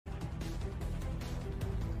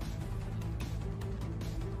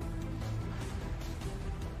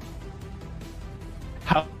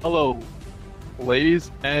Hello,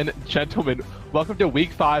 ladies and gentlemen. Welcome to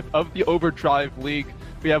Week 5 of the Overdrive League.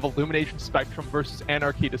 We have Illumination Spectrum versus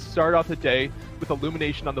Anarchy to start off the day, with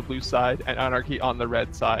Illumination on the blue side and Anarchy on the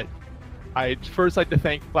red side. I'd first like to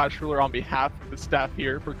thank Flash Ruler on behalf of the staff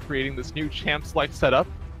here for creating this new Champ Select setup.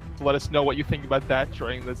 So let us know what you think about that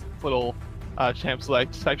during this little Champ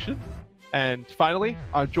Select section. And finally,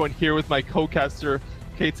 I'm joined here with my co-caster,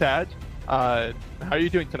 K-Tad. How are you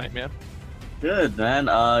doing tonight, man? Good, man.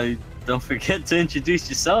 Don't forget to introduce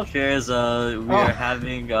yourself here, as we are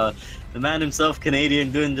having the man himself,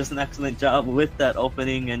 Canadian, doing just an excellent job with that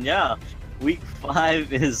opening. And yeah, Week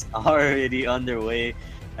 5 is already underway.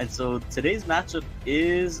 And so today's matchup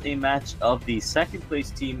is a match of the second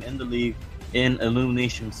place team in the league in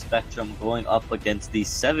Illumination Spectrum going up against the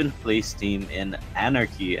 7th place team in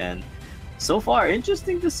Anarchy. And so far,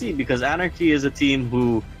 interesting to see, because Anarchy is a team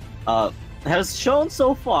who has shown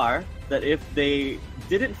so far that if they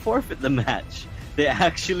didn't forfeit the match,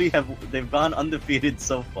 they've gone undefeated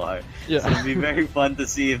so far. Yeah. So it'll be very fun to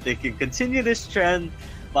see if they can continue this trend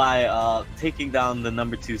by taking down the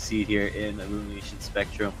number 2 seed here in Illumination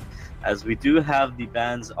Spectrum, as we do have the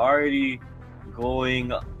bans already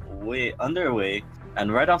going underway,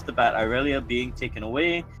 and right off the bat, Aurelia being taken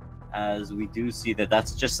away, as we do see that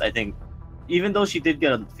that's just, I think, even though she did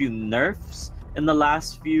get a few nerfs in the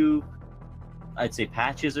last few, I'd say,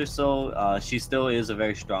 patches or so, she still is a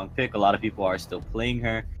very strong pick. A lot of people are still playing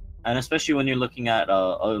her, and especially when you're looking at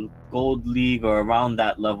a gold league or around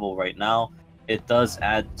that level right now, it does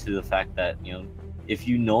add to the fact that, you know, if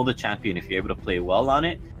you know the champion, if you're able to play well on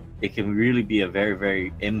it, it can really be a very,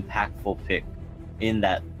 very impactful pick in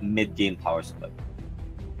that mid-game power split.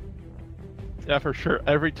 Yeah, for sure.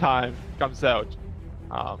 Every time it comes out.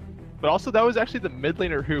 But also, that was actually the mid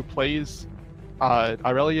laner who plays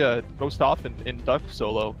Aurelia most often in Duck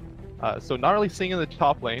solo. So not really seeing in the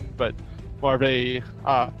top lane, but more of a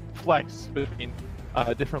flex between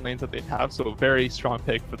different lanes that they have. So a very strong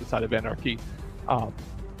pick for the side of Anarchy.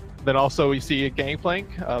 Then also we see a Gangplank,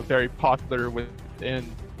 very popular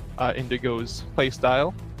within Indigo's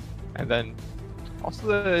playstyle. And then also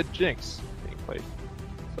the Jinx being played.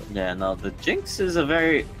 So. Yeah, no, the Jinx is a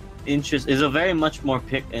very much more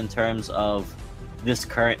pick in terms of this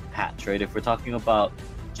current patch, right? If we're talking about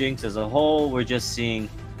Jinx as a whole, we're just seeing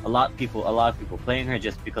a lot of people playing her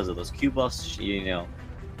just because of those Q buffs. You know,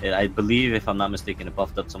 I believe, if I'm not mistaken, it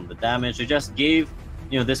buffed up some of the damage. It just gave,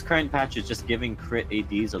 you know, this current patch is just giving crit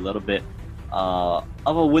ADs a little bit of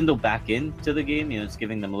a window back into the game. You know, it's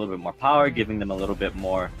giving them a little bit more power, giving them a little bit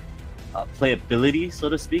more playability, so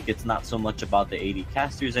to speak. It's not so much about the AD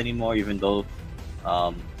casters anymore, even though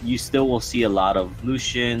you still will see a lot of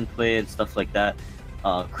Lucian play and stuff like that.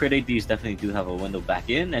 Crit ADs definitely do have a window back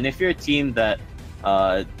in, and if you're a team that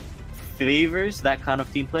favors that kind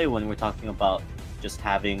of team play, when we're talking about just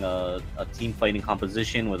having a team fighting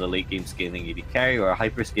composition with a late game scaling AD carry or a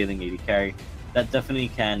hyper scaling AD carry, that definitely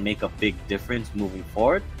can make a big difference moving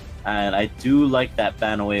forward. And I do like that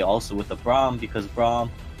ban away also with the Braum, because Braum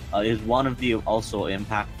is one of the also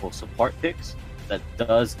impactful support picks that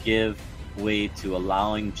does give way to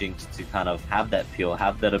allowing Jinx to kind of have that peel,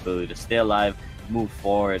 have that ability to stay alive, move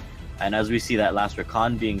forward. And as we see that last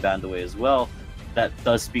Rakan being banned away as well, that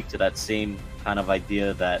does speak to that same kind of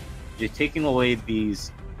idea that you're taking away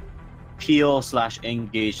these peel /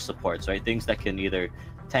 engage supports, right? Things that can either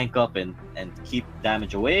tank up and keep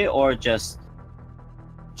damage away, or just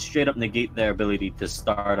straight up negate their ability to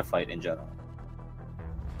start a fight in general.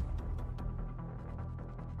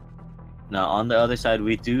 Now, on the other side,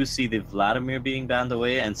 we do see the Vladimir being banned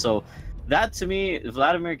away, and so that, to me,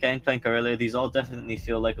 Vladimir, Gangplank, Aurelia, these all definitely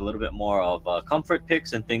feel like a little bit more of comfort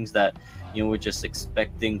picks and things that, you know, we're just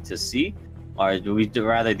expecting to see, or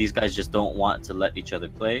rather these guys just don't want to let each other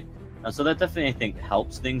play. And so that definitely, I think,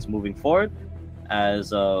 helps things moving forward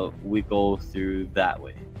as we go through that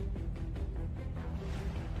way.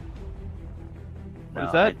 What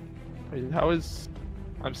is that? How is...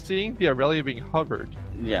 I'm seeing the Aurelia being hovered.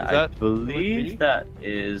 Yeah, I believe that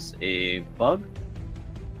is a bug.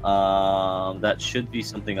 That should be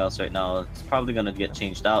something else right now. It's probably going to get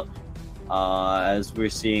changed out as we're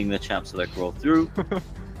seeing the Champ Select roll through.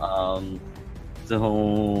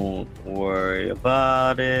 Don't worry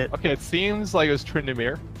about it. Okay, it seems like it was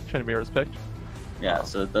Tryndamere. Tryndamere was picked. Yeah,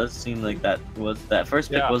 so it does seem like that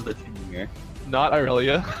first pick was the Tryndamere. Not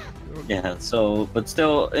Aurelia. Yeah, so, but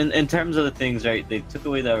still, in terms of the things, right, they took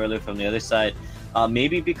away the Aurelia from the other side.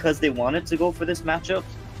 Maybe because they wanted to go for this matchup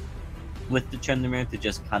with the Tryndamere to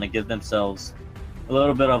just kind of give themselves a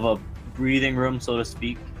little bit of a breathing room, so to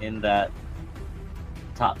speak, in that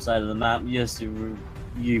top side of the map. Yes,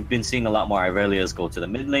 you've been seeing a lot more Irelias go to the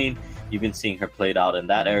mid lane. You've been seeing her played out in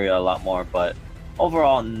that area a lot more, but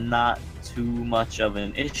overall, not too much of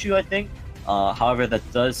an issue, I think. However, that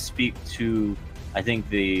does speak to, I think,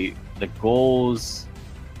 the goals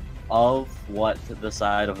of what the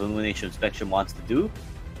side of Illumination Spectrum wants to do,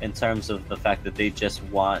 in terms of the fact that they just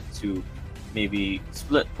want to maybe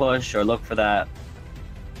split push or look for that.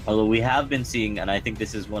 Although we have been seeing, and I think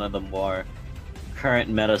this is one of the more current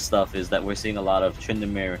meta stuff, is that we're seeing a lot of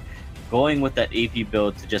Tryndamere going with that AP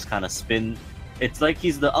build to just kind of spin. It's like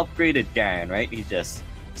he's the upgraded Garen, right? He just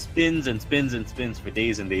spins and spins and spins for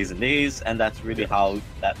days and days and days, and that's really how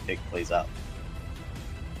that pick plays out.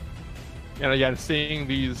 And again, seeing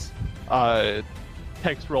these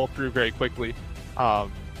picks roll through very quickly.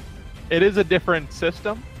 It is a different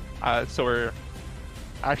system, so we're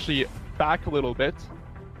actually back a little bit.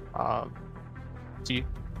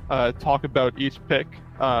 Talk about each pick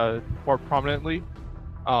more prominently.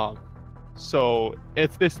 So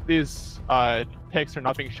if these picks are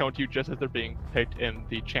not being shown to you just as they're being picked in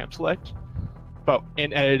the champ select, but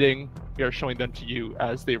in editing, we are showing them to you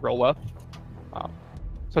as they roll up.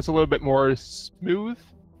 So it's a little bit more smooth.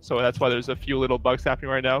 So that's why there's a few little bugs happening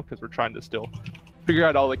right now, because we're trying to still figure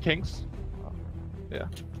out all the kinks.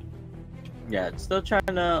 Yeah, it's still trying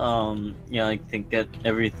to I think get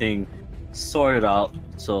everything sorted out.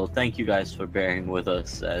 So thank you guys for bearing with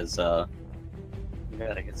us as we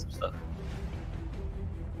gotta get some stuff.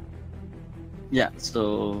 Yeah,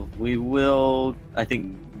 so we will, I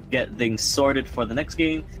think, get things sorted for the next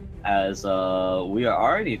game, as we are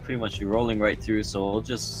already pretty much rolling right through. So we'll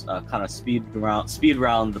just kind of speed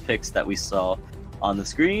round the picks that we saw on the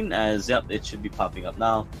screen, as yep, it should be popping up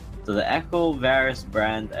now. So the Echo, Varus,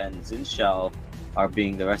 Brand, and Zinshao are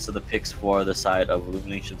being the rest of the picks for the side of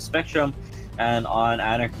Illumination Spectrum. And on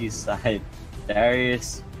Anarchy's side,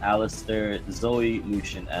 Darius, Alistair, Zoe,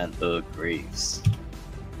 Lucian, and the Graves.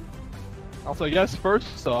 Also, I guess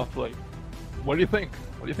first off, like, what do you think?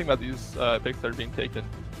 What do you think about these picks that are being taken?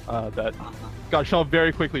 That got shown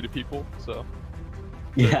very quickly to people. So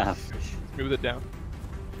yeah, smooth it down.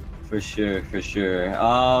 For sure.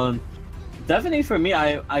 Definitely for me,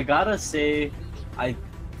 I gotta say, I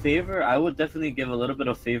would definitely give a little bit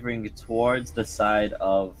of favoring towards the side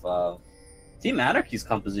of Team Anarchy's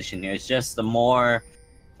composition here. It's just the more,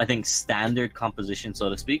 I think, standard composition, so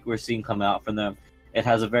to speak, we're seeing come out from them. It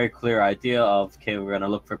has a very clear idea of, okay, we're going to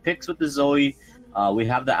look for picks with the Zoe. We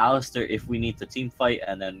have the Alistair if we need to team fight.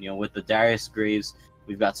 And then, with the Darius Graves,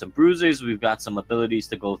 we've got some bruisers. We've got some abilities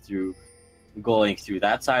to going through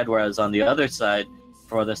that side. Whereas on the other side,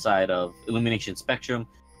 for the side of Illumination Spectrum,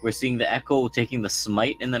 we're seeing the Echo taking the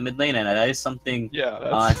Smite in the mid lane. And that is something,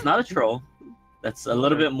 it's not a troll. That's a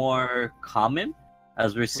little bit more common,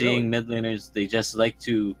 as we're seeing mid laners, they just like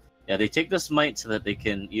to, they take the Smite so that they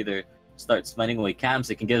can either start smiting away camps.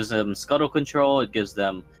 It can give them scuttle control. It gives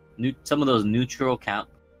them some of those neutral camp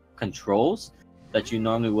controls that you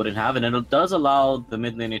normally wouldn't have, and it does allow the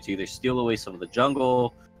mid laner to either steal away some of the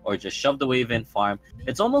jungle or just shove the wave in farm.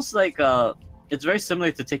 It's almost like it's very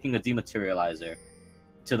similar to taking a dematerializer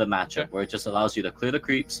to the matchup, where it just allows you to clear the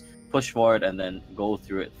creeps, push forward, and then go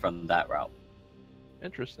through it from that route.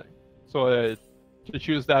 Interesting. So to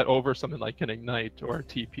choose that over something like an Ignite or a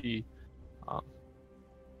TP.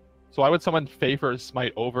 So why would someone favor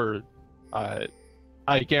Smite over?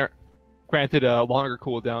 Granted a longer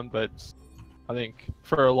cooldown, but I think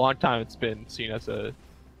for a long time it's been seen as a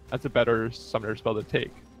better summoner spell to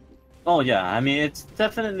take. Oh yeah, I mean, it's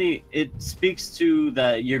definitely, it speaks to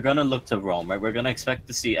that you're gonna look to roam, right? We're gonna expect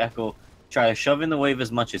to see Echo try to shove in the wave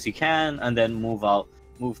as much as he can, and then move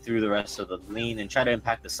through the rest of the lane and try to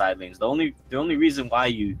impact the side lanes. The only reason why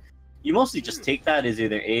you mostly just take that is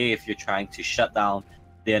either A, if you're trying to shut down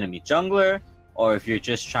the enemy jungler, or if you're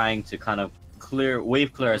just trying to kind of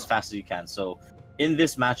wave clear as fast as you can. So in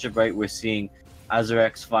this matchup, right, we're seeing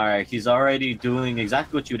Azarex Fire. He's already doing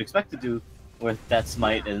exactly what you would expect to do with that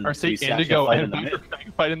Smite, and or say Indigo and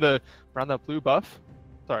fight in the around that blue buff.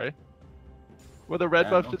 Sorry. Well, the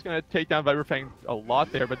red buff is going to take down Viperfang a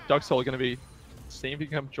lot there, but Duxhole is going to be seeing if he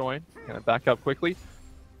can come join. Going to back up quickly.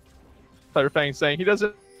 Viperfang saying he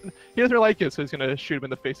doesn't really like it, so he's going to shoot him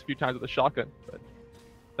in the face a few times with a shotgun, but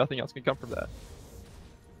nothing else can come from that.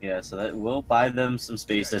 Yeah, so that will buy them some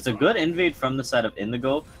space. It's a good invade from the side of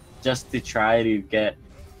Indigo, just to try to get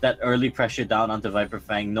that early pressure down onto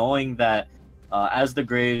Viperfang, knowing that as the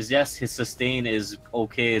Graves, yes, his sustain is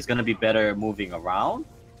okay, is going to be better moving around,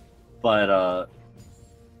 but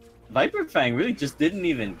Viperfang really just didn't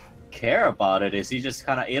even care about it. He just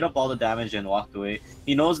kind of ate up all the damage and walked away.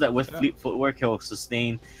 He knows that with Fleet Footwork, he'll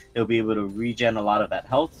be able to regen a lot of that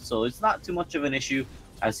health, so it's not too much of an issue.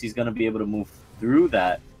 as he's going to be able to move through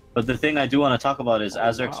that. But the thing I do want to talk about is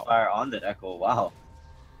Azur's Fire on that Echo. Wow.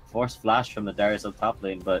 Force flash from the Darius up top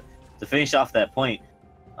lane. But to finish off that point,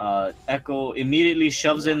 Echo immediately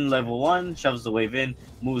shoves in level 1, shoves the wave in,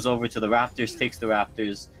 moves over to the Raptors, takes the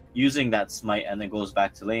Raptors, using that smite, and then goes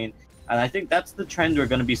back to lane. And I think that's the trend we're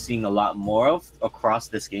going to be seeing a lot more of across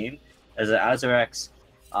this game, as Azurx,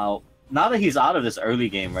 now that he's out of this early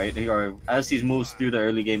game, right, or as he moves through the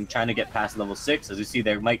early game, trying to get past level 6, as you see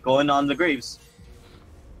there, Mike going on the Graves.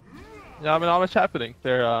 Yeah, I mean, not much happening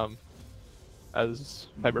there, as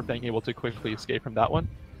Hyper being able to quickly escape from that one.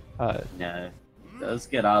 Yeah, let's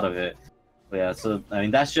get out of it. But yeah, so, I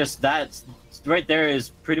mean, that's right there is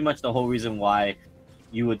pretty much the whole reason why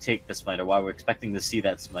you would take the smite, or why we're expecting to see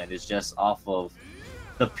that smite, is just off of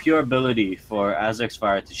the pure ability for Azur's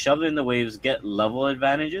Fire to shove in the waves, get level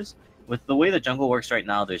advantages. With the way the jungle works right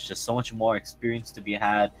now, there's just so much more experience to be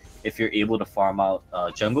had if you're able to farm out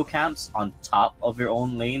jungle camps on top of your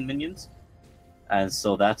own lane minions. And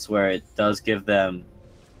so that's where it does give them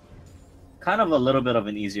kind of a little bit of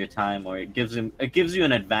an easier time, or it gives you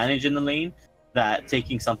an advantage in the lane that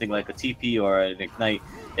taking something like a TP or an Ignite,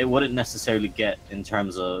 it wouldn't necessarily get you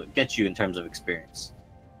in terms of experience.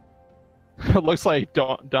 It looks like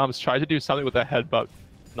Dom's tried to do something with that headbutt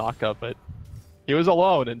knockup, but he was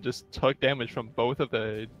alone and just took damage from both of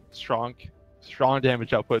the strong damage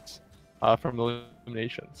outputs from the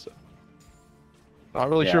Illumination. So not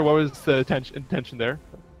really sure what was the intention there.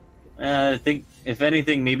 I think, if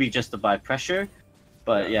anything, maybe just to buy pressure.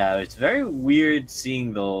 But yeah, it's very weird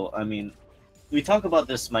seeing, though. I mean, we talk about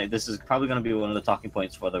this smite. This is probably going to be one of the talking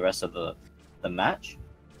points for the rest of the match.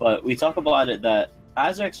 But we talk about it that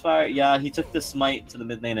Azur's Fire, yeah, he took the smite to the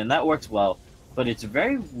mid lane, and that works well. But it's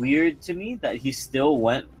very weird to me that he still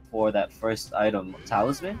went for that first item,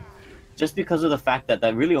 Talisman, just because of the fact that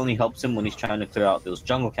that really only helps him when he's trying to clear out those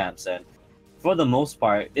jungle camps. And for the most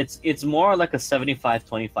part, it's more like a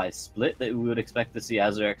 75-25 split that we would expect to see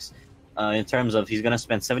Azurx, in terms of he's going to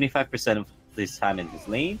spend 75% of his time in his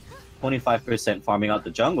lane, 25% farming out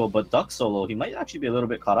the jungle. But Duck solo, he might actually be a little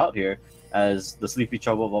bit caught out here, as the Sleepy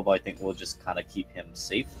Trouble Bubble, I think, will just kind of keep him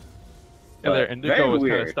safe. Yeah, there, Indigo was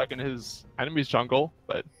kind of stuck in his enemy's jungle,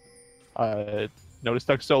 but noticed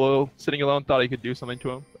Duck Solo sitting alone, thought he could do something to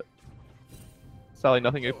him, but sadly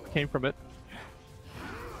nothing came from it.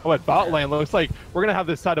 Oh, at bot lane, looks like we're gonna have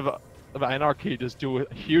this side of Anarchy just do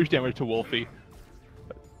huge damage to Wolfie.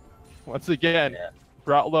 But once again,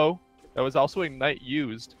 brought low. That was also Ignite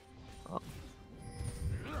used,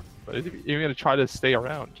 but is he even gonna try to stay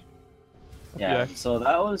around? Yeah, so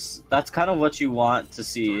that's kind of what you want to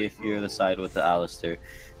see if you're the side with the Alistair.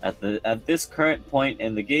 At this current point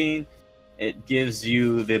in the game, it gives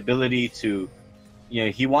you the ability to,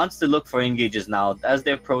 he wants to look for engages now as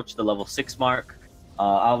they approach the level 6 mark.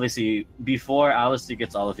 Obviously, before Alistair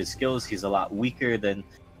gets all of his skills, he's a lot weaker than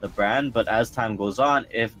the Brand, but as time goes on,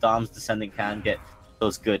 if Dom's Descendant can get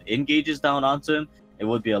those good engages down onto him, it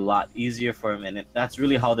would be a lot easier for him, and that's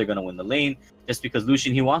really how they're going to win the lane. Just because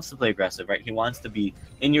Lucian, he wants to play aggressive, right? He wants to be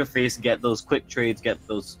in your face, get those quick trades, get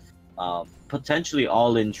those potentially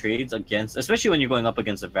all-in trades against, especially when you're going up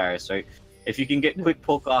against a Varus, right? If you can get quick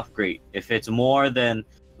poke off, great. If it's more than,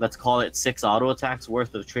 let's call it 6 auto attacks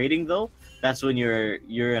worth of trading, though, that's when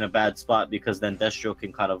you're in a bad spot, because then Destro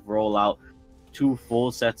can kind of roll out 2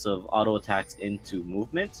 full sets of auto attacks into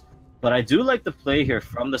movement. But I do like the play here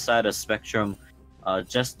from the side of Spectrum,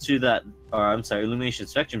 Illumination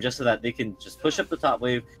Spectrum, just so that they can just push up the top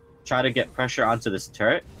wave, try to get pressure onto this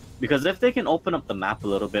turret. Because if they can open up the map a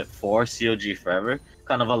little bit for COG Forever,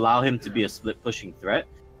 kind of allow him to be a split pushing threat,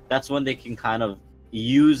 that's when they can kind of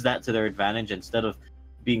use that to their advantage, instead of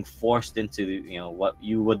being forced into what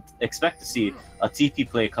you would expect to see, a TP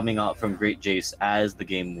play coming out from Great Jace as the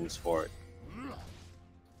game moves forward.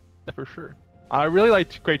 Yeah, for sure. I really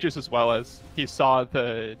liked Great Jace as well, as he saw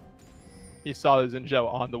the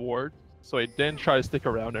Zinzhou on the ward, so he didn't try to stick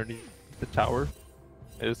around underneath the tower.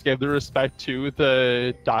 It just gave the respect to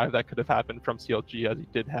the dive that could have happened from CLG, as he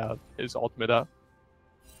did have his ultimate up.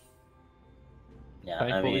 Yeah,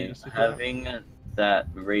 thankfully, I mean, having that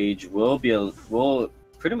rage will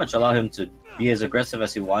pretty much allow him to be as aggressive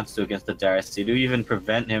as he wants to against the Darius. To even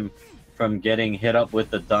prevent him from getting hit up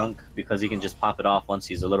with the dunk, because he can just pop it off once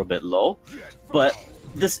he's a little bit low. But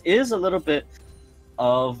this is a little bit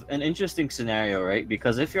of an interesting scenario, right?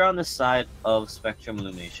 Because if you're on the side of Spectrum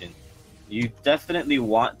Illumination, you definitely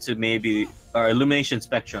want to Illumination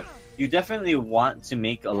Spectrum, you definitely want to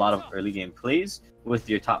make a lot of early game plays with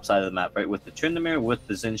your top side of the map, right? With the Tryndamere, with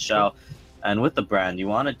the Xin Shao, and with the Brand. You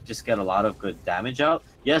want to just get a lot of good damage out.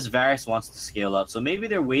 Yes, Varus wants to scale up, so maybe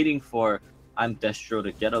they're waiting for I'm Destro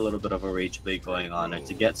to get a little bit of a Rage Blade going on and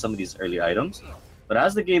to get some of these early items. But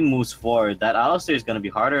as the game moves forward, that Alistar is going to be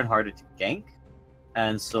harder and harder to gank.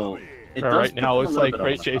 And so it does right now, put it's a little like bit of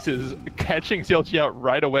Great Chase is catching CLG out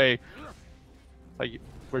right away. Like,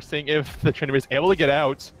 we're seeing if the Trinity is able to get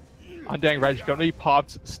out. Undying Rage going to be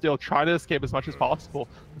popped, still trying to escape as much as possible.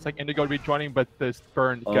 It's like Indigo rejoining, but this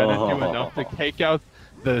burn gonna do enough to take out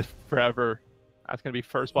the Forever. That's gonna be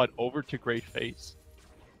first blood over to Great Face.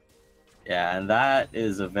 Yeah, and that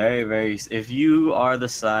is a very, very... If you are the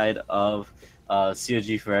side of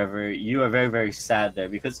COG Forever, you are very, very sad there.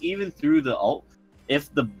 Because even through the ult,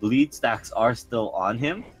 if the bleed stacks are still on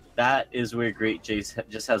him, that is where Great Chase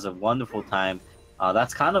just has a wonderful time.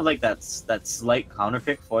 That's kind of like that slight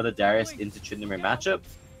counterpick for the Darius into Tryndamere matchup,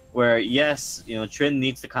 where yes, you know, Trin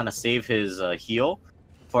needs to kind of save his heal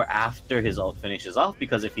for after his ult finishes off,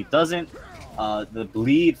 because if he doesn't, the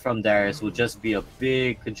bleed from Darius will just be a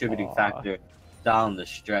big contributing factor down the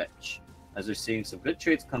stretch. As we're seeing some good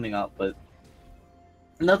trades coming out, but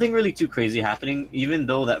nothing really too crazy happening. Even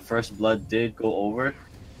though that first blood did go over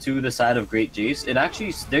to the side of Great Jace, it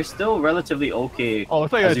actually, they're still relatively okay. Oh,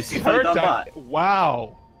 it's like a third time.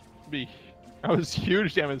 Wow. That was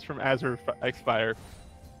huge damage from Azure Expire.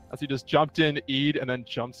 As he just jumped in, E'd, and then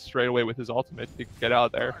jumped straight away with his ultimate to get out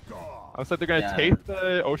of there. Looks like they're going to take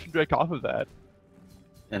the Ocean Drake off of that.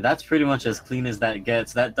 And that's pretty much as clean as that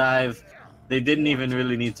gets. That dive, they didn't even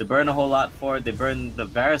really need to burn a whole lot for it. They burned the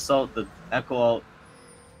Varus ult, the Echo ult.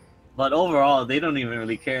 But overall, they don't even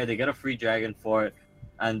really care. They get a free dragon for it.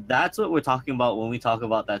 And that's what we're talking about when we talk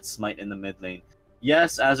about that smite in the mid lane.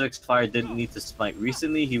 Yes, Azure Expire didn't need to smite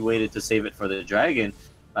recently. He waited to save it for the dragon.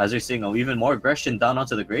 As you're seeing, even more aggression down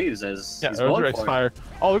onto the Graves as he's going Expire. It.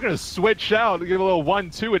 Oh, we're going to switch out. Give a little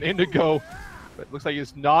 1-2 and Indigo. But it looks like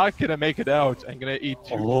he's not going to make it out and going to eat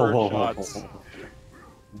two first shots.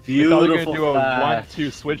 Beautiful. They're going to do a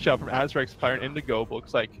 1-2 switch out from Azure Expire and Indigo. But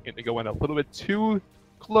looks like Indigo went a little bit too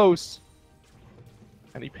close.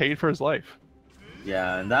 And he paid for his life.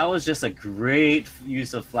 Yeah, and that was just a great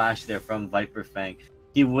use of flash there from Viper Fang.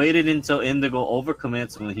 He waited until Indigo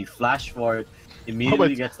overcommits when he flashed forward,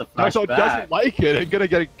 immediately gets the flash back. Doesn't like it and gonna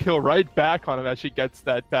get a kill right back on him as she gets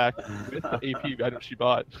that back with the AP item she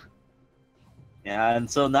bought. Yeah, and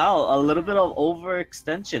so now a little bit of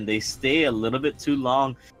overextension. They stay a little bit too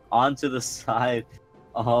long onto the side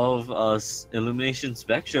of Illumination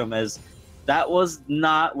Spectrum, as that was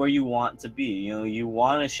not where you want to be. You know, you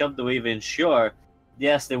want to shove the wave in, sure.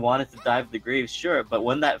 Yes, they wanted to dive the Graves, sure, but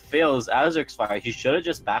when that fails, Azure Expire, he should have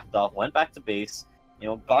just backed off, went back to base, you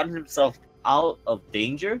know, gotten himself out of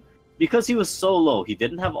danger, because he was so low. He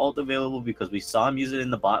didn't have ult available because we saw him use it in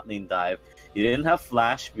the bot lane dive. He didn't have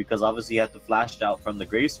flash because obviously he had to flash out from the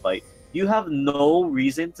Graves fight. You have no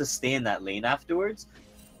reason to stay in that lane afterwards,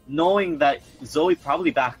 knowing that Zoe probably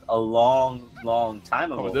backed a long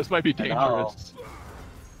time ago. Oh, this might be dangerous.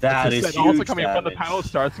 That is huge also coming damage. from the panel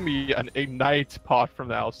star. It's going to be an Ignite pot from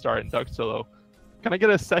the Alistar and Duck Solo. Can I get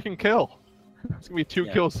a second kill? It's going to be 2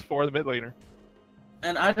 kills for the mid laner.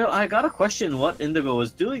 And I got a question what Indigo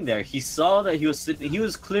was doing there. He saw that he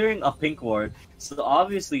was clearing a pink ward. So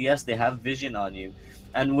obviously, yes, they have vision on you.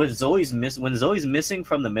 And with when Zoe's missing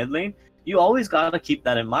from the mid lane, you always gotta keep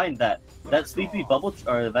that in mind, that sleepy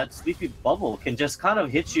bubble can just kind of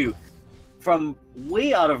hit you from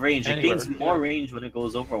way out of range. It gains more range when it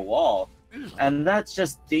goes over a wall. And that's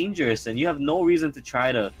just dangerous, and you have no reason to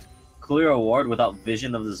try to clear a ward without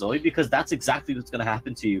vision of the Zoe, because that's exactly what's gonna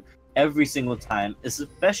happen to you every single time,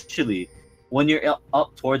 especially when you're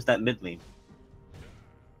up towards that mid lane.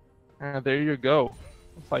 And there you go.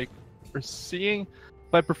 It's like we're seeing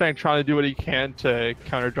Viper Fang trying to do what he can to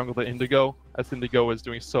counter jungle the Indigo, as Indigo was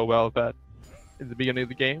doing so well that in the beginning of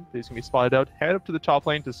the game, he's going to be spotted out, head up to the top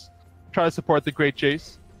lane to try to support the Great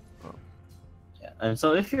Jace. Yeah, and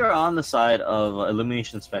so if you're on the side of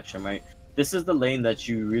Illumination Spectrum, right, this is the lane that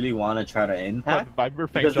you really want to try to impact. Viper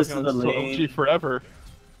Fang jumping on CLG forever.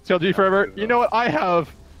 CLG forever. You know what? I have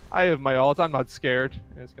my ult. I'm not scared.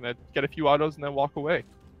 It's going to get a few autos and then walk away.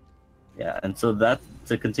 Yeah, and so that,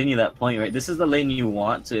 to continue that point, right, this is the lane you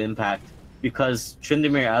want to impact, because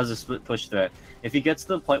Tryndamere as a split push threat, if he gets to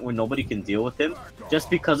the point where nobody can deal with him, just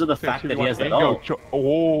because of the fact that he has that ult.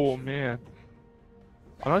 Oh, man.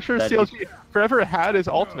 I'm not sure if CLG forever had his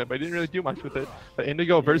ultimate, but he didn't really do much with it. But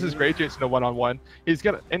Indigo versus Great Chase in a one-on-one.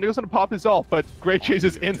 Indigo's gonna pop his ult, but Great Chase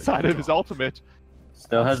is inside of his ultimate.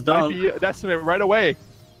 Still has done. That's right away.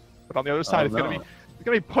 But on the other side, he's gonna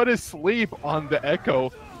be put his sleep on the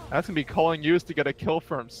Echo. That's gonna be calling use to get a kill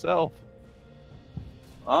for himself.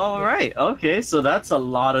 All right, okay, so that's a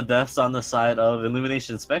lot of deaths on the side of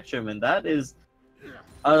Illumination Spectrum, and that is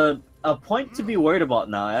a point to be worried about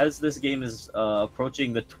now, as this game is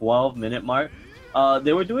approaching the 12-minute mark.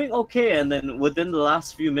 They were doing okay, and then within the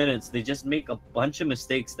last few minutes, they just make a bunch of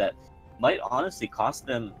mistakes that might honestly cost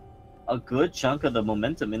them a good chunk of the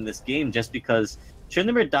momentum in this game, just because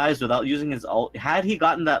Tryndamere dies without using his ult. Had he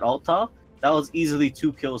gotten that ult off, that was easily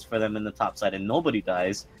 2 kills for them in the top side, and nobody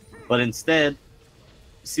dies. But instead,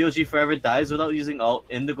 COG Forever dies without using ult.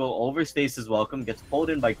 Indigo overstays his welcome, gets pulled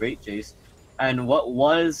in by Great Jace, and what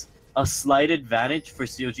was a slight advantage for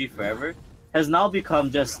COG Forever has now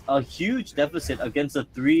become just a huge deficit against a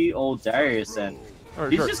 3-0 Darius, and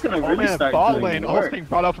he's just gonna really start bot doing lane the also work. being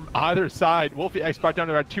brought up from either side. Wolfie X brought down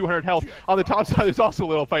to around 200 health. On the top side, there's also a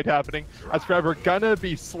little fight happening. As Forever gonna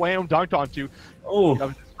be slam dunked onto. Oh,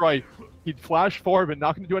 Destroy. He'd flash forward, but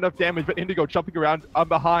not gonna do enough damage. But Indigo jumping around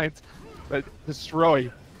behind, but Destroy.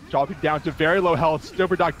 Dropping down to very low health.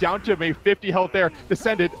 Stubberdock down to maybe 50 health there.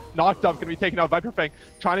 Descended, knocked up, gonna be taken out. Viper Fang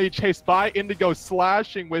trying to be chased by Indigo,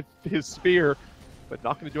 slashing with his spear, but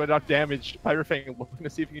not gonna do enough damage. Viper Fang looking to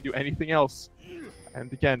see if he can do anything else.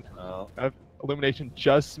 And again, Illumination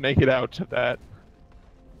just make it out of that.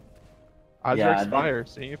 Azure Spire,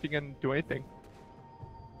 seeing if he can do anything.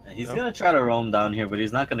 He's gonna try to roam down here, but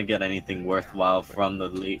he's not gonna get anything worthwhile from the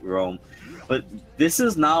late roam. But this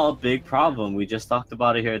is now a big problem. We just talked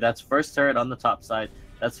about it here. That's first turret on the top side.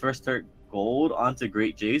 That's first turret gold onto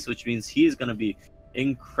Great Jace, which means he's gonna be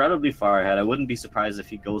incredibly far ahead. I wouldn't be surprised if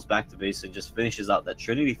he goes back to base and just finishes out that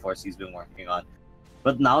Trinity Force he's been working on.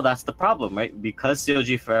 But now that's the problem, right? Because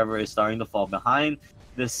COG Forever is starting to fall behind,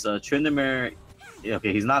 this Tryndamere,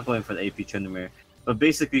 okay, he's not going for the AP Tryndamere, but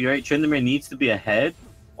basically, right, Tryndamere needs to be ahead,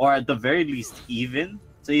 or at the very least even,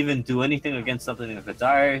 to even do anything against something like a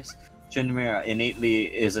Darius. Tryndamere innately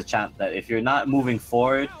is a champ that if you're not moving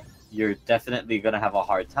forward, you're definitely going to have a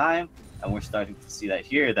hard time, and we're starting to see that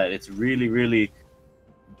here, that it's really, really,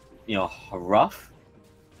 you know, rough.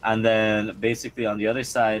 And then basically on the other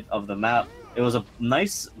side of the map, it was a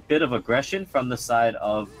nice bit of aggression from the side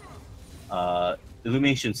of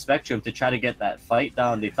Illumination Spectrum to try to get that fight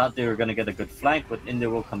down. They thought they were going to get a good flank with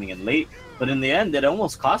Indigo coming in late, but in the end, it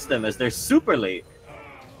almost cost them as they're super late.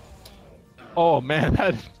 Oh man,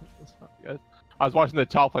 that's not good. I was watching the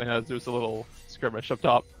top lane as there was a little skirmish up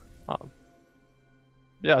top.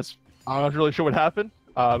 Yes, I'm not really sure what happened,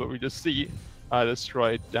 but we just see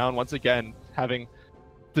Destroy down once again, having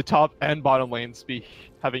the top and bottom lanes be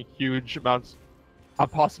having huge amounts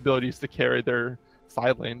of possibilities to carry their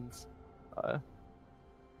side lanes.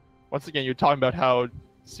 Once again, you're talking about how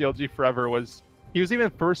CLG Forever was even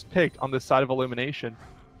first picked on the side of Illumination,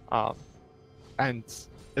 and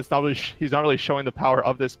it's not really he's not really showing the power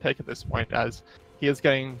of this pick at this point, as he is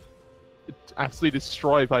getting absolutely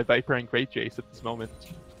destroyed by Viper and Great Jace at this moment.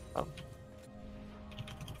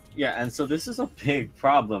 Yeah, and so this is a big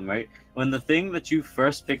problem, right? When the thing that you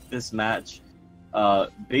first picked this match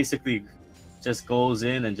basically just goes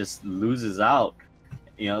in and just loses out,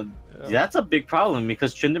 you know, that's a big problem,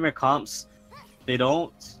 because Tryndamere comps, they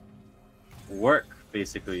don't work,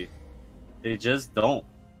 basically. They just don't.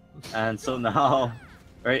 And so now,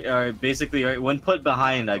 right, or basically, right, when put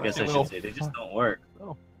behind, I guess I should say, they just don't work.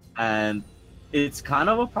 And it's kind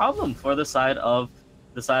of a problem for the side of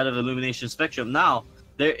Illumination Spectrum. Now,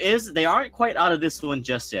 they aren't quite out of this one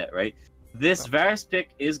just yet, right? This Varus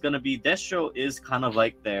pick is going to be, Destro is kind of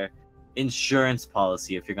like their insurance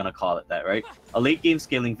policy, if you're going to call it that, right? A late game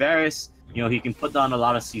scaling Varus, you know, he can put down a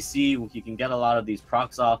lot of CC, he can get a lot of these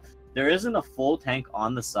procs off. There isn't a full tank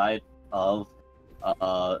on the side of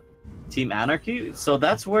Team Anarchy, so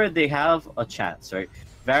that's where they have a chance, right?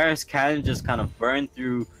 Varus can just kind of burn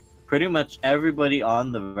through pretty much everybody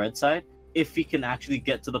on the red side if he can actually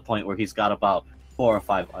get to the point where he's got about 4 or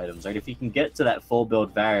 5 items, right? If he can get to that full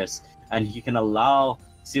build Varus, and he can allow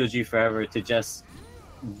COG Forever to just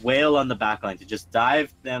wail on the backline, to just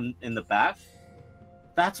dive them in the back,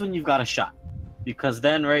 that's when you've got a shot. Because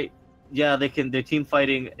then, right, yeah, their team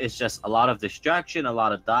fighting is just a lot of distraction, a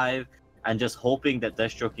lot of dive, and just hoping that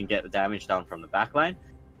Destro can get the damage down from the backline.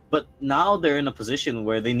 But now they're in a position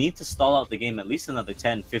where they need to stall out the game at least another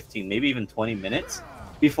 10, 15, maybe even 20 minutes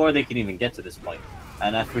before they can even get to this point.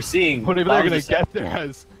 And if we're seeing... But if they're going to get there,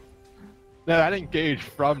 as that engage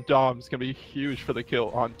from Dom is going to be huge for the kill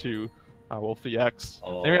onto Wolfie X.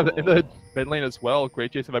 Then we have in the mid lane as well,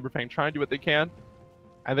 Great Jace and Viper Fang trying to do what they can.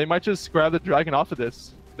 And they might just grab the dragon off of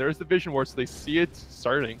this. There's the Vision Ward, so they see it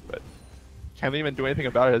starting, but can't even do anything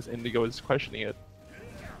about it as Indigo is questioning it.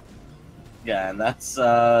 Yeah, and that's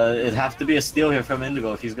it'd have to be a steal here from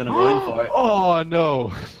Indigo if he's gonna go in for it. Oh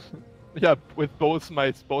no! Yeah, with both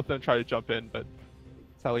smites, both of them try to jump in, but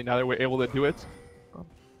sadly neither were able to do it.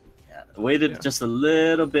 Yeah, Waited just a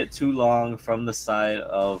little bit too long from the side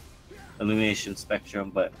of Illumination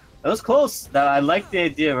Spectrum, but it was close. That I like the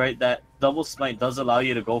idea, right? That double smite does allow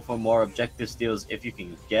you to go for more objective steals if you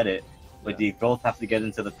can get it, but you both have to get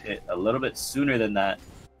into the pit a little bit sooner than that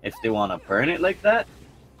if they want to burn it like that.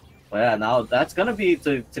 But yeah, now that's gonna be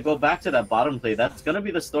to go back to that bottom play. That's gonna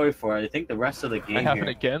be the story for I think the rest of the game. Might happen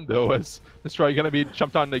again though, as Destroy gonna be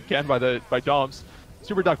jumped on again by Doms.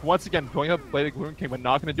 Super Duck once again going up Bladed Gloom King, but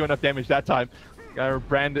not gonna do enough damage that time.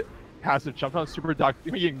 Brand has to jump on Super Duck,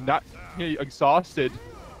 being exhausted.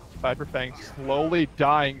 Viper Fang slowly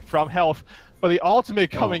dying from health, but the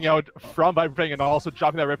ultimate coming out from Viper Fang and also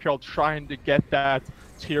dropping that Rip Herald, trying to get that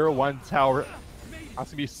tier 1 tower.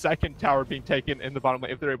 That's gonna be second tower being taken in the bottom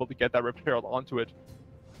lane if they're able to get that Rip Herald onto it.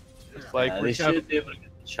 It's like they should be able to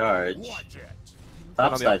get the charge.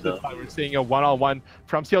 Top side though. We're seeing a one-on-one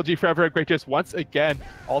from CLG Forever. Great Jace once again.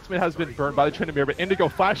 Ultimate has been burned by the Tryndamere, but Indigo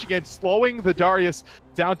flashing in, slowing the Darius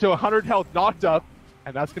down to 100 health, knocked up,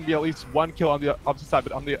 and that's gonna be at least 1 kill on the opposite side.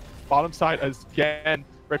 But on the bottom side, as again,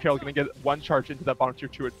 Rip Herald gonna get 1 charge into that bottom tier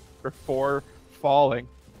 2 before falling.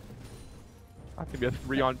 That's gonna be a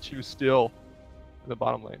 3-on-2 still in the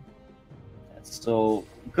bottom lane. So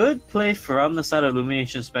good play from the side of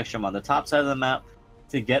Illumination Spectrum on the top side of the map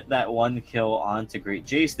to get that 1 kill onto Great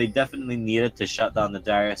Jace. They definitely needed to shut down the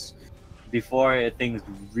Darius before things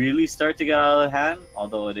really start to get out of hand,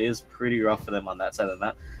 although it is pretty rough for them on that side of the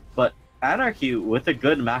map. But Anarchy, with a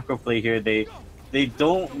good macro play here, they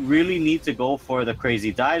don't really need to go for the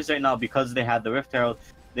crazy dives right now because they had the Rift Herald.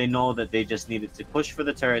 They know that they just needed to push for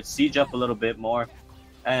the turret, siege up a little bit more,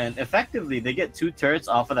 and effectively they get 2 turrets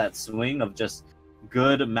off of that swing of just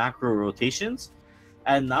good macro rotations.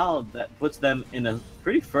 And now that puts them in a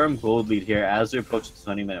pretty firm gold lead here as we approach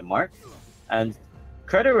the 20-minute mark. And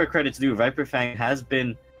credit where credit's due, Viper Fang has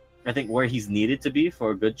been, I think, where he's needed to be for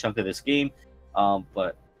a good chunk of this game.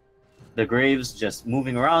 But the Graves just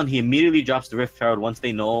moving around, he immediately drops the Rift Herald once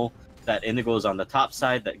they know that Indigo is on the top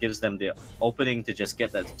side. That gives them the opening to just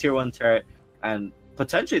get that tier 1 turret. And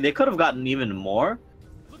potentially they could have gotten even more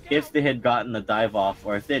if they had gotten a dive off,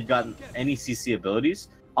 or if they had gotten any CC abilities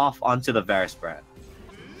off onto the Varus brand.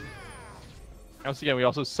 Once again, we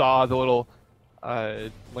also saw the little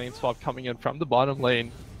lane swap coming in from the bottom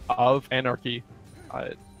lane of Anarchy.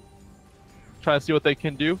 Trying to see what they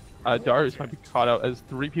can do. Darius might be caught out as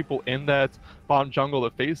 3 people in that bottom jungle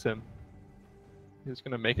to face him. He's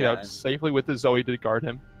going to make it out safely with the Zoe to guard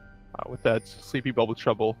him. With that Sleepy Bubble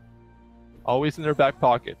Trouble always in their back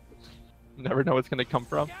pocket. You never know what's going to come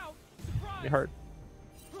from. It'll be hard.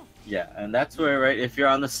 Yeah, and that's where, right, if you're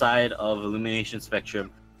on the side of Illumination Spectrum,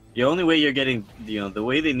 the only way you're getting, the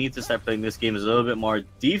way they need to start playing this game is a little bit more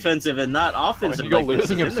defensive and not offensive. Indigo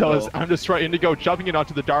losing himself. I'm just trying Indigo jumping in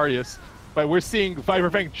onto the Darius. But we're seeing Viper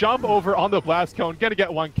Fang jump over on the blast cone, gonna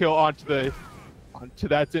get 1 kill onto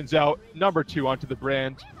that Zinzao, number 2 onto the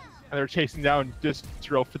brand. And they're chasing down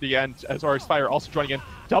Distro for the end as RS Fire also joining in.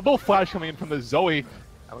 Double flash coming in from the Zoe. It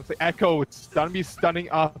looks like Echo, it's gonna be stunning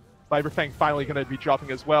up. Viper Fang finally gonna be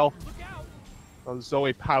dropping as well. So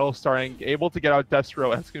Zoe paddle starting, able to get out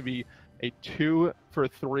Destro. That's gonna be a 2 for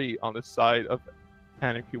 3 on the side of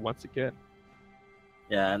Anarchy once again.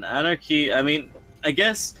 Yeah, and Anarchy, I mean, I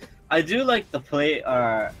guess I do like the play,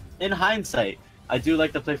 in hindsight, I do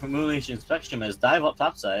like the play from Illumination Spectrum as dive up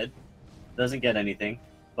topside, doesn't get anything.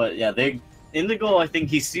 But yeah, Indigo, I think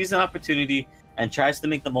he sees an opportunity and tries to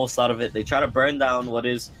make the most out of it. They try to burn down what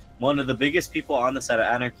is one of the biggest people on the side of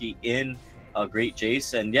Anarchy in Great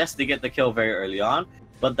Jace. And yes, they get the kill very early on,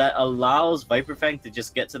 but that allows Viper Fang to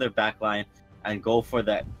just get to their backline and go for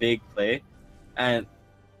that big play. And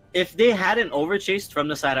if they hadn't overchased from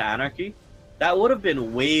the side of Anarchy, that would have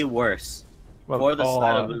been way worse for the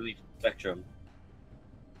side of Illumination Spectrum.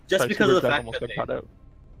 Just because of the fact that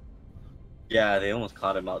yeah, they almost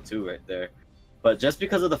caught him out too right there. But just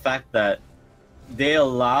because of the fact that they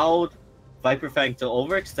allowed Viper Fang to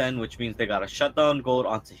overextend, which means they got a shutdown gold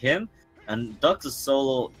onto him, and Duck's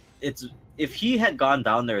solo, if he had gone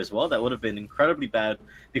down there as well, that would have been incredibly bad,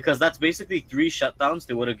 because that's basically 3 shutdowns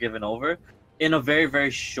they would have given over in a very,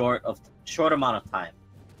 very short amount of time.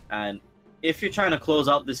 And if you're trying to close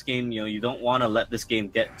out this game, you don't want to let this game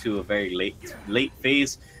get to a very late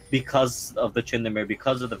phase because of the Tryndamere,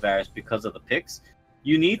 because of the Varus, because of the picks.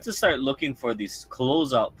 You need to start looking for these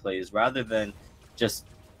closeout plays rather than just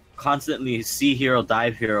constantly see hero,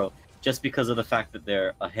 dive hero, just because of the fact that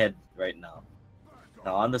they're ahead right now.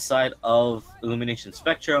 Now, on the side of Illumination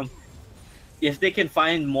Spectrum, if they can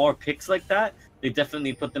find more picks like that, they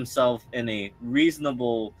definitely put themselves in a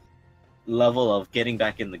reasonable level of getting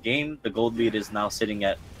back in the game. The gold lead is now sitting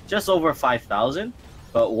at just over 5,000.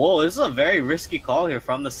 But whoa, this is a very risky call here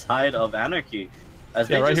from the side of Anarchy, as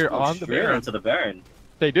they right just here go on the straight Baron. into the Baron.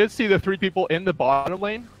 They did see the 3 people in the bottom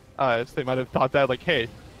lane, so they might have thought that, like, hey,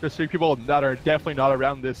 there's 3 people that are definitely not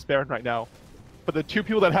around this Baron right now. But the 2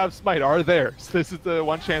 people that have Smite are there, so this is the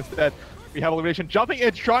one chance that we have Illumination jumping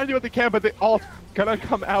in, trying to do what they can, but they all gonna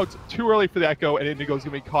come out too early for the Echo, and Indigo's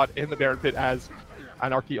gonna be caught in the Baron pit as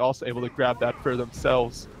Anarchy also able to grab that for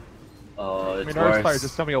themselves. Oh, it's Darius worse.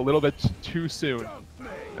 just coming a little bit too soon.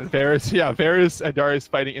 And Varus and Darius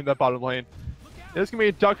fighting in the bottom lane. There's gonna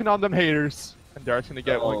be ducking on them haters, and Darius gonna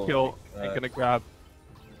get 1 kill and gonna grab.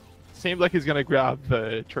 Seems like he's gonna grab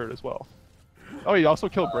the turret as well. Oh, he also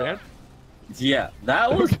killed Brand. Yeah,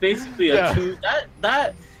 that was basically a two.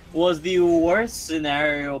 That was the worst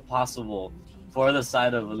scenario possible for the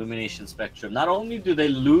side of Illumination Spectrum. Not only do they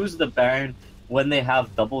lose the Baron when they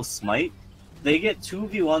have double smite, they get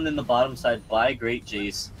 2v1 in the bottom side by Great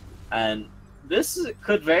Jace, and this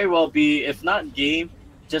could very well be, if not game,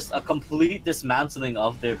 just a complete dismantling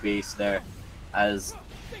of their base there, as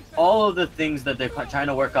all of the things that they're trying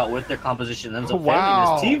to work out with their composition ends up failing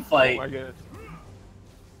in this team fight. Oh my goodness.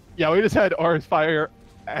 Yeah, we just had Aura's Fire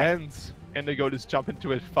and Indigo just jump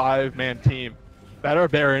into a 5-man team that are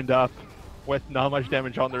baroned up with not much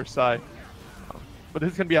damage on their side. But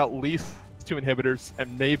this is going to be at least 2 inhibitors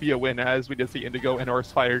and maybe a win, as we did see Indigo and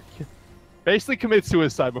Aura's Fire basically commit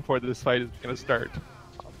suicide before this fight is going to start.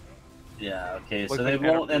 Yeah, okay, so they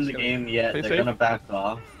won't end the game yet. They're going to back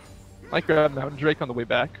off. Might grab Mountain Drake on the way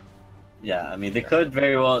back. Yeah, I mean, they could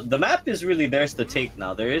very well. The map is really theirs to take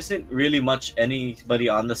now. There isn't really much anybody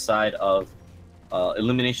on the side of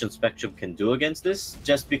Illumination Spectrum can do against this,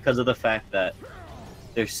 just because of the fact that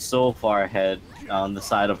they're so far ahead on the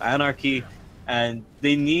side of Anarchy, and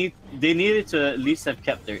they needed to at least have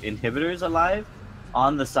kept their inhibitors alive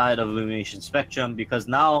on the side of Illumination Spectrum, because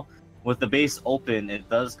now with the base open, it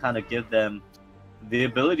does kind of give them the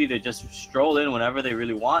ability to just stroll in whenever they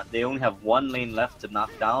really want. They only have 1 lane left to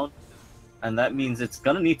knock down, and that means it's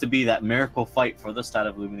gonna need to be that miracle fight for the side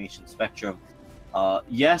of Illumination Spectrum.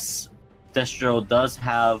 Yes, Destro does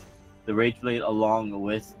have the Rage Blade along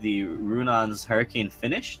with the Runon's Hurricane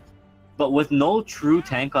finished, but with no true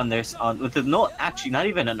tank on their actually not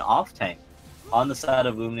even an off tank on the side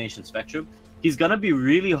of Illumination Spectrum, he's gonna be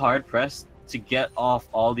really hard pressed to get off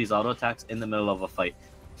all these auto attacks in the middle of a fight,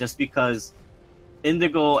 just because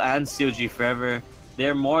Indigo and COG Forever,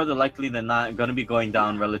 they're more than likely than not going to be going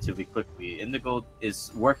down relatively quickly. Indigo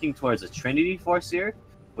is working towards a Trinity Force here,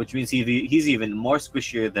 which means he's even more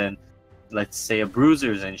squishier than, let's say, a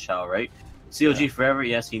Bruiser's in Shao, right? COG Forever,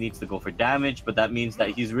 yes, he needs to go for damage, but that means that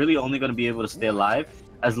he's really only going to be able to stay alive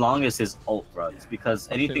as long as his ult runs, because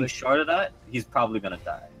anything short of that, he's probably going to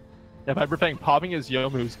die. Yeah, Viper Fang popping his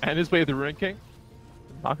Youmu's and his way to the Ruin King.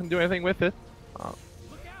 Not going to do anything with it.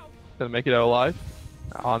 Going to make it out alive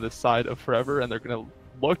on this side of Forever, and they're going to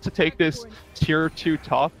look to take this tier 2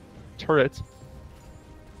 top turret.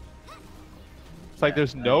 It's like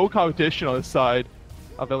there's no competition on this side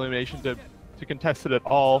of Illumination to contest it at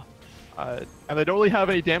all, and they don't really have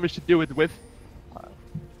any damage to do it with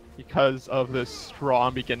because of the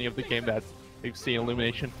strong beginning of the game that we've seen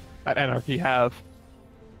Illumination at Anarchy have.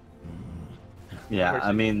 Yeah,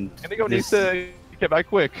 I mean, Indigo needs to get back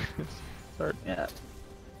quick. Start. Yeah.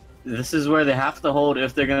 This is where they have to hold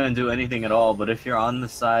if they're going to do anything at all, but if you're on the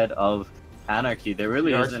side of Anarchy, there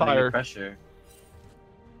really isn't any pressure.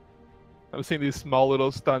 I've seen these small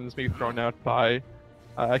little stuns being thrown out by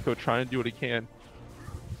Echo trying to do what he can.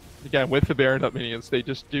 Again, with the Baron up minions, they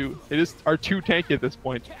just are too tanky at this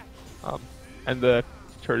point. And the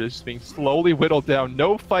turret is just being slowly whittled down.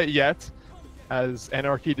 No fight yet, as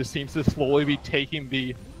Anarchy just seems to slowly be taking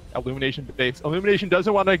the Illumination base. Illumination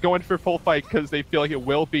doesn't want to go in for full fight because they feel like it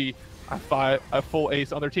will be a full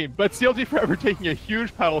ace on their team. But CLG Forever taking a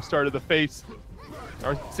huge paddle star to the face.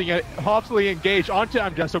 Are seeing it hopefully engage onto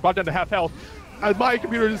Amjesto, brought down to half health. And my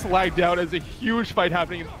computer just lagged out as a huge fight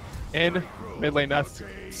happening in mid lane.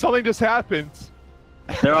 Something just happened.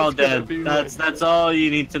 They're all dead. That's all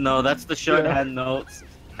you need to know. That's the shorthand notes.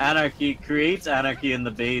 Anarchy creates anarchy in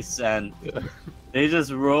the base, and they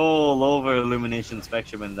just roll over Illumination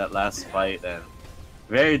Spectrum in that last fight, and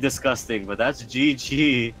very disgusting. But that's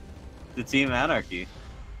GG to Team Anarchy.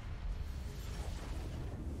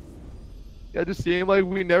 Yeah, just seemed like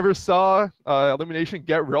we never saw Illumination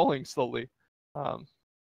get rolling slowly. Which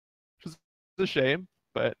is a shame,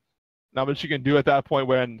 but not much you can do at that point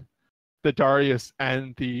when the Darius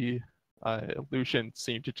and the Lucian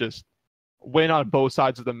seem to just win on both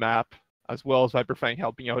sides of the map, as well as Viper Fang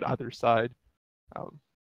helping out either side.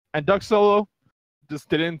 And Duck Solo just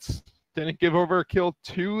didn't give over a kill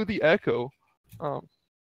to the Echo.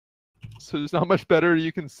 So there's not much better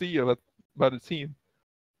you can see about a team,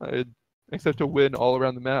 except to win all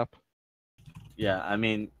around the map. Yeah, I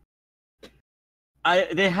mean,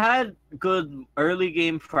 they had good early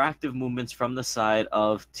game proactive movements from the side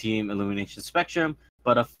of Team Illumination Spectrum,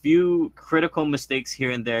 but a few critical mistakes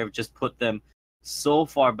here and there just put them so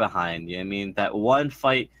far behind. I mean, that one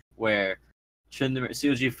fight where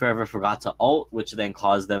COG Forever forgot to ult, which then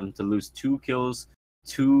caused them to lose 2 kills,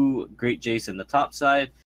 2 Great Jace in the top side,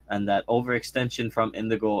 and that overextension from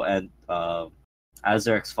Indigo and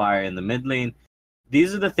Azerx Fire in the mid lane.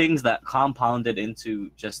 These are the things that compounded into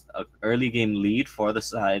just an early game lead for the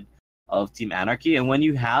side of Team Anarchy. And when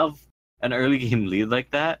you have an early game lead like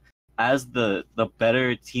that, as the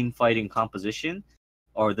better team fighting composition,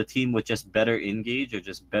 or the team with just better engage or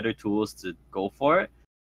just better tools to go for it,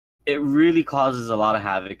 it really causes a lot of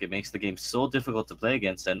havoc. It makes the game so difficult to play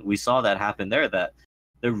against. And we saw that happen there, that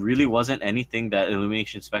there really wasn't anything that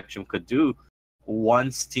Illumination Spectrum could do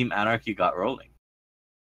once Team Anarchy got rolling.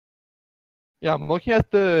 Yeah, I'm looking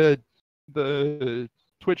at the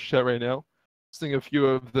Twitch chat right now, seeing a few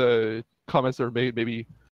of the comments that are made. Maybe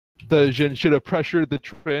the Jhin should have pressured the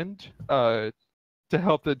trend to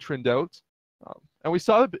help the trend out. And we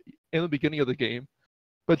saw it in the beginning of the game,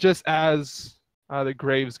 but just as the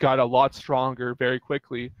Graves got a lot stronger very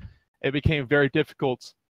quickly, it became very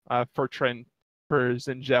difficult for Xin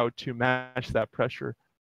Zhao to match that pressure.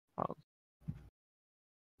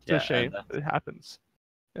 It's a shame it happens.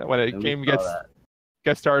 Yeah, when a game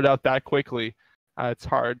gets started out that quickly, it's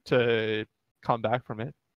hard to come back from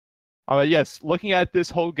it. Yes, looking at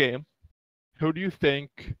this whole game, who do you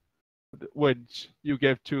think would you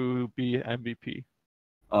give to be MVP?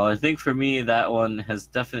 I think for me, that one has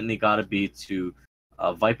definitely got to be to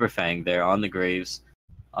Viper Fang there on the Graves.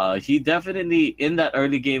 He definitely, in that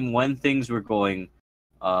early game when things weren't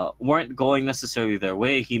going necessarily their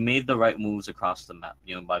way, he made the right moves across the map.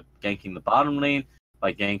 By ganking the bottom lane,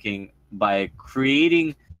 by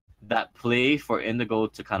creating that play for Indigo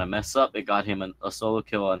to kind of mess up. It got him a solo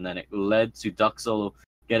kill, and then it led to Duck Solo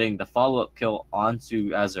getting the follow-up kill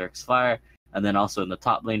onto Azerx Fire. And then also in the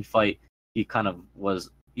top lane fight, he kind of was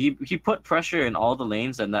he put pressure in all the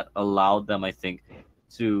lanes, and that allowed them, I think,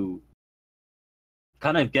 to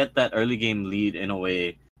kind of get that early game lead in a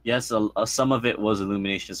way. Yes, some of it was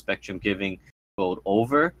Illumination Spectrum giving gold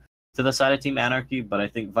over to the side of Team Anarchy, but I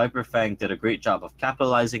think Viper Fang did a great job of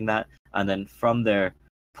capitalizing that, and then from there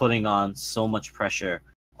putting on so much pressure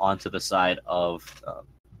onto the side of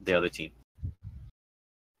the other team.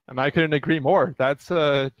 And I couldn't agree more. That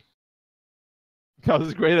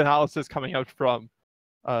was great analysis coming out from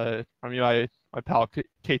my pal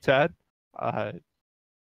K-Tad.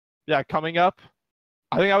 Yeah, coming up,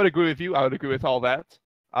 I think I would agree with you. I would agree with all that.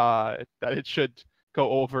 That it should go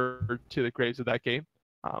over to the Graves of that game.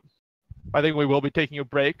 I think we will be taking a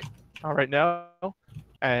break right now,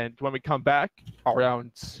 and when we come back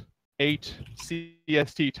around 8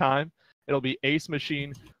 CST time, it'll be Ace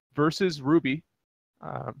Machine versus Ruby.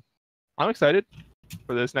 I'm excited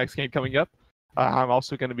for this next game coming up. I'm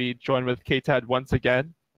also going to be joined with K-Tad once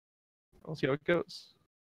again. We'll see how it goes.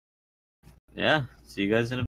 Yeah, see you guys in a